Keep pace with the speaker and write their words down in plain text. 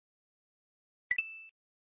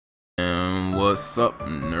What's up,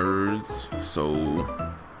 nerds? So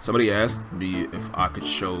somebody asked me if I could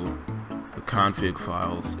show the config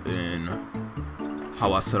files in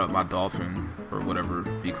how I set up my Dolphin or whatever,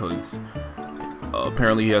 because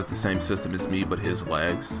apparently he has the same system as me but his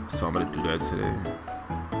lags, so I'm gonna do that today.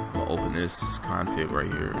 I'm gonna open this config right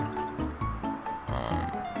here.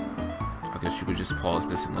 I guess you could just pause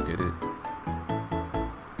this and look at it.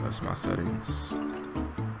 That's my settings.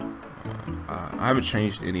 I haven't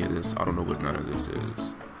changed any of this. I don't know what none of this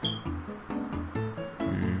is.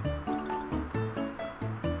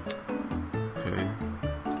 Okay.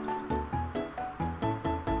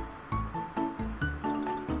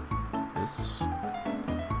 This.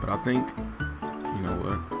 But I think, you know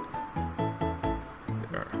what?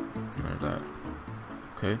 There. None of that.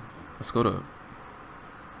 Okay. Let's go to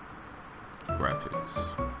graphics.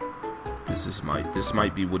 This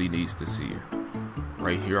might be what he needs to see.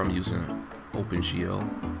 Right here I'm using OpenGL,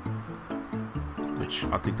 which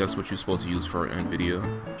I think that's what you're supposed to use for NVIDIA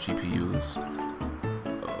GPUs.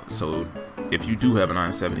 So if you do have a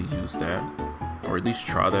 970, use that, or at least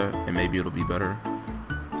try that, and maybe it'll be better.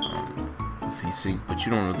 VSync, but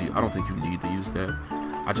you don't really. I don't think you need to use that.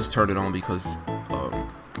 I just turned it on because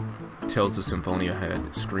Tales of Symphonia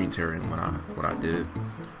had screen tearing when I did it.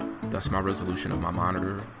 That's my resolution of my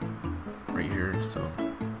monitor right here. So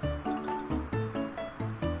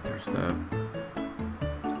there's that.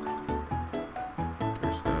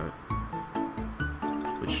 There's that.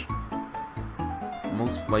 Which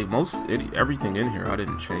everything in here, I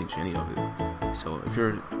didn't change any of it. So if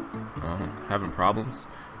you're having problems,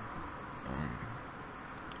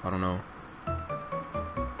 I don't know,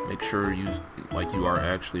 make sure you are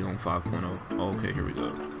actually on 5.0. Oh, okay, here we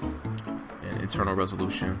go. And internal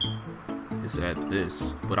resolution is at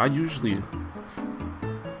this, but I'll usually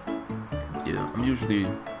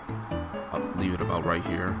leave it about right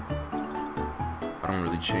here. I don't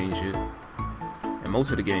really change it, and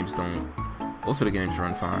most of the games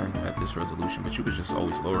run fine at this resolution, but you could just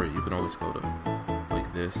always lower it. You can always go to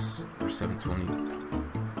like this or 720.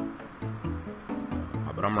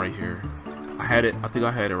 But I'm right here. I think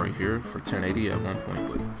I had it right here for 1080 at one point,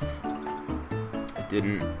 but it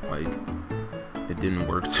didn't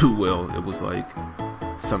work too well. It was like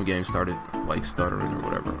some games started like stuttering or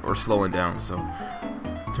whatever, or slowing down, so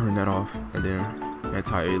turn that off, and then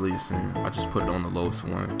anti-aliasing, I just put it on the lowest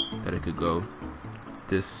one that it could go.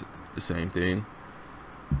 This, the same thing.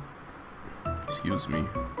 Excuse me.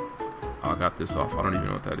 I got this off. I don't even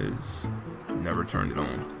know what that is. Never turned it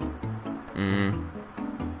on.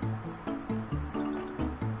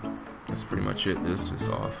 That's pretty much it. This is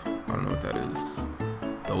off. I don't know what that is.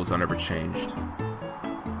 Those I never changed.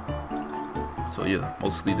 So yeah,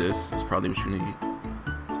 mostly this is probably what you need.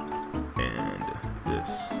 And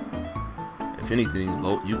this. If anything,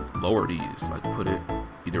 you lower these. Like put it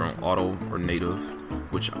either on auto or native,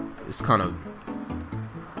 which is kind of,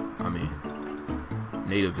 I mean,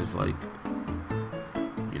 native is like,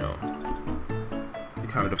 you know, it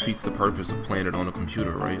kind of defeats the purpose of playing it on a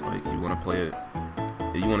computer, right? Like you want to play it,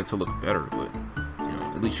 you want it to look better, but you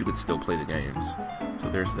know, at least you could still play the games. So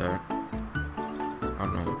there's that. I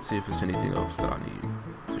don't know, let's see if there's anything else that I need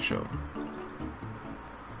to show.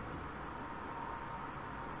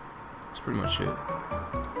 That's pretty much it.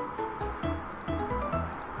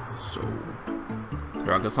 So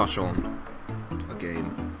here, I guess I'll show them a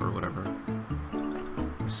game or whatever.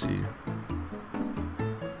 Let's see.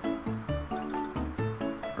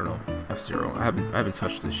 I don't know, F-Zero. I haven't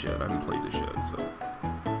touched this yet. I haven't played this yet. So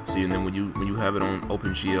see, and then when you have it on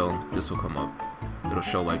OpenGL, this will come up. It'll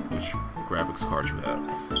show like which graphics card you have.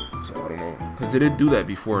 So I don't know, because it did do that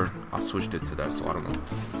before I switched it to that. So I don't know.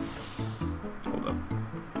 Hold up.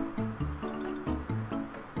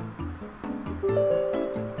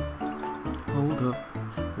 Hold up.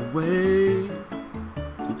 Away.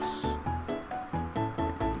 Oops.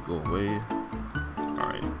 Go away.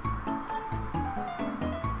 Alright.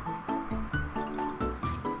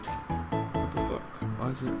 What the fuck? Why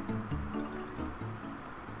is it?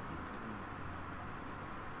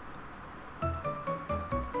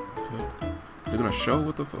 Okay. Is it gonna show?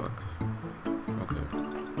 What the fuck? Okay.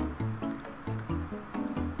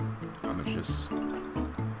 I'ma just.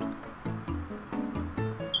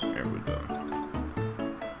 There we go.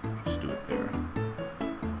 Just do it there.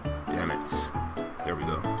 Damn it. There we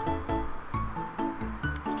go.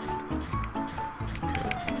 Okay.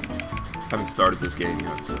 Haven't started this game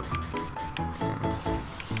yet, so.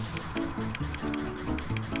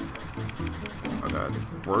 Oh my god.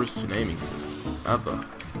 Worst naming system ever.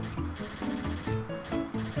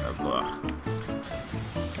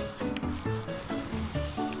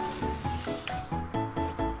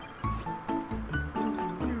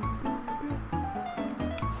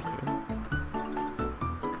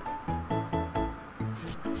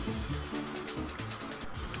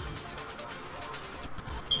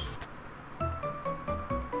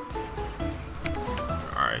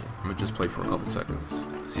 I'm gonna just play for a couple seconds,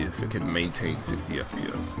 see if it can maintain 60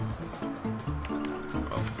 FPS.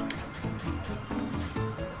 Oh.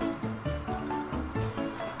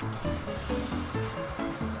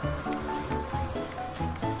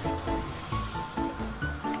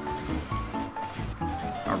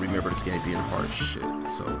 I remember this game being hard as shit,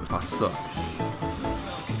 so if I suck.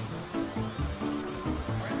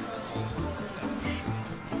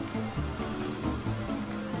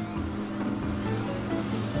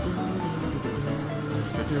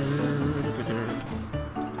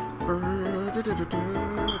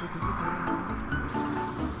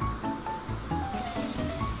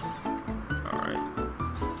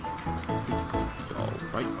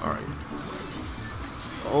 Alright.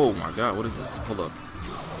 Oh my god, what is this? Hold up.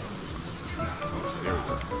 Oh, there we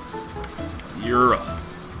go. You're up.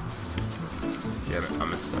 Damn it, I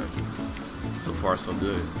missed that. So far, so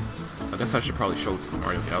good. I guess I should probably show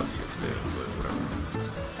Mario Galaxy instead, but whatever.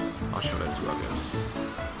 I'll show that too, I guess.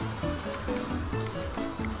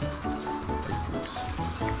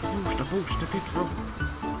 Boost, the big throw.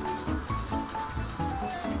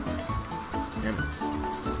 Damn it.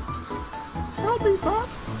 Help me, Fox.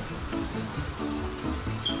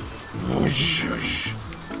 Oh, shush.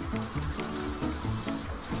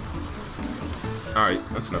 Alright,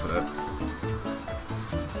 that's enough of that.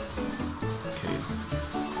 Okay.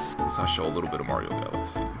 Guess I'll show a little bit of Mario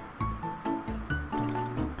Galaxy.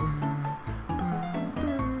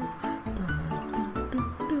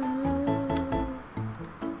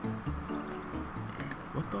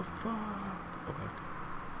 What the fuck? Okay.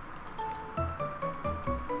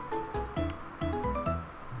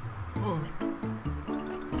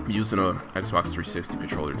 I'm using a Xbox 360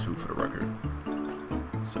 controller too, for the record.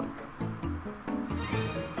 So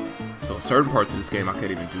certain parts of this game I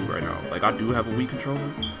can't even do right now. Like, I do have a Wii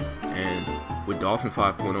controller, and with Dolphin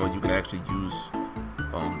 5.0 you can actually use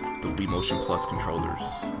the Wii Motion Plus controllers.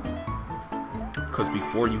 Because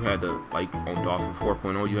before you had to, like on Dolphin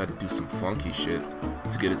 4.0, you had to do some funky shit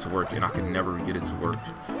to get it to work, and I could never get it to work.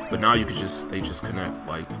 But now you could they just connect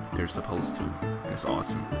like they're supposed to, and it's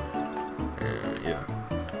awesome. And yeah,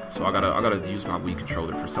 so I gotta use my Wii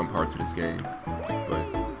controller for some parts of this game, but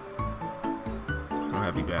I don't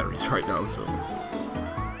have any batteries right now, so I'm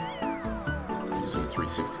using a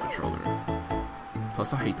 360 controller.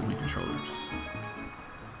 Plus, I hate the Wii controllers.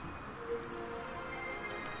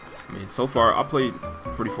 I mean, so far, I played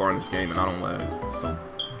pretty far in this game and I don't lag, so,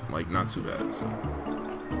 like, not too bad, so.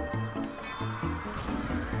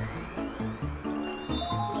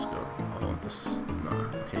 Let's go. I want this. Nah, I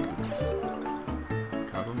can't do this.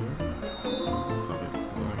 Can I go here? Fuck it. I'm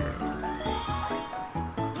going here now.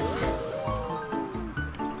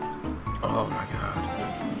 Oh my god.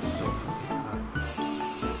 It's so fucking hot.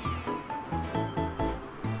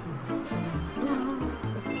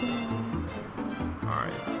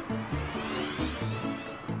 Alright.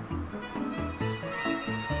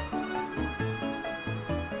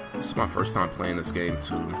 This is my first time playing this game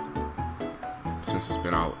too, since it's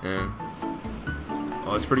been out, and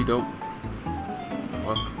oh, it's pretty dope.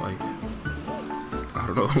 Fuck, like, I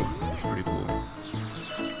don't know, it's pretty cool.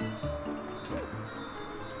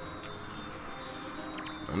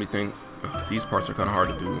 The only thing, these parts are kind of hard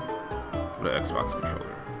to do with an Xbox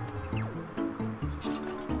controller.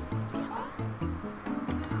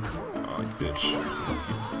 Oh, you bitch. Fuck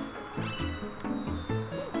you.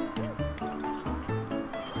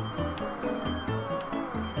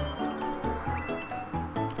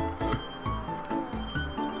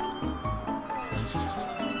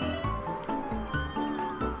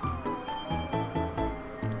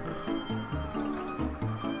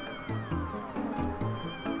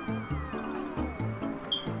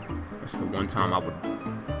 That's the one time I would,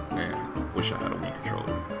 man, wish I had a Wii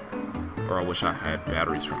controller. Or I wish I had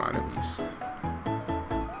batteries for mine at least.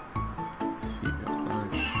 Defeat me a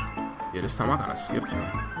bunch. Yeah, this time I kinda skipped him.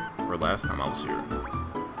 Or last time I was here.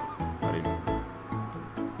 I didn't.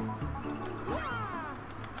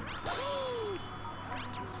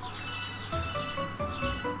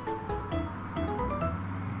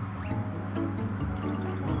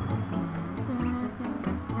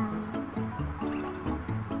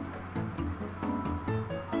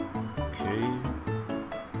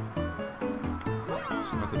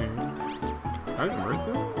 There's nothing here. Can I even right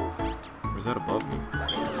there? Or is that above me?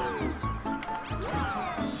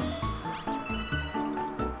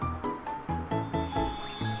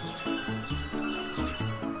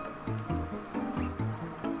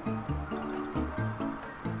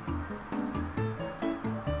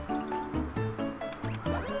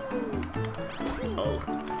 Oh.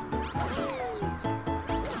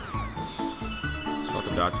 About to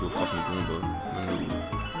die to a fucking Goomba.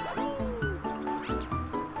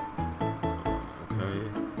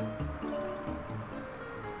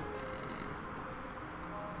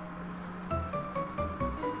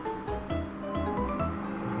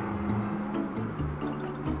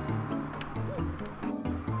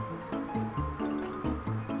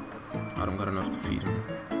 feed him.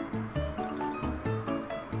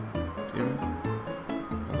 Damn it.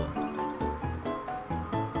 Hold on.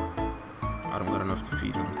 I don't got enough to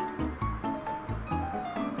feed him.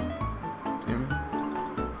 Damn it.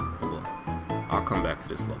 Hold on. I'll come back to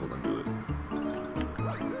this level and do it.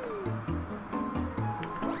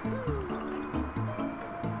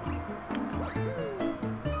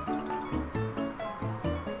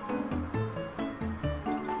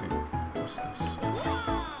 What's this?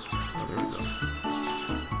 Oh, there we go.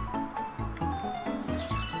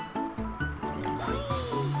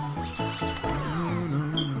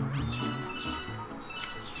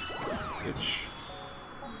 Itch.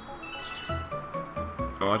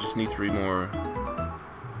 Oh, I just need 3 more.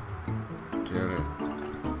 Damn it.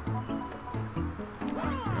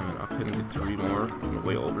 Man, I couldn't get 3 more on the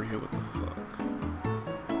way over here. What the fuck?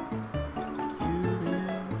 Fuck you,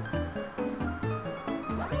 man.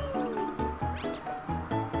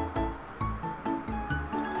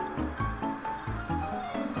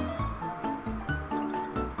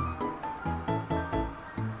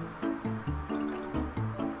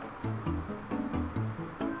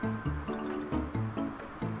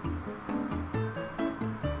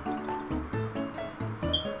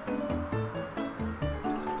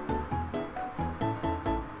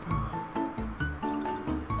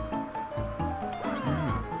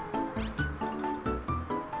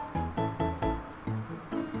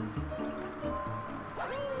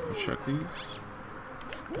 Check these.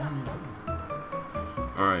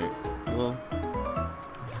 Alright, well,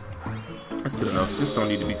 that's good enough. This don't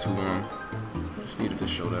need to be too long. Just needed to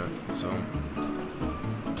show that. So,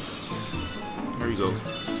 there you go.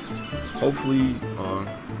 Hopefully,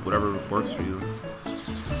 whatever works for you.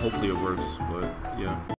 Hopefully it works, but yeah.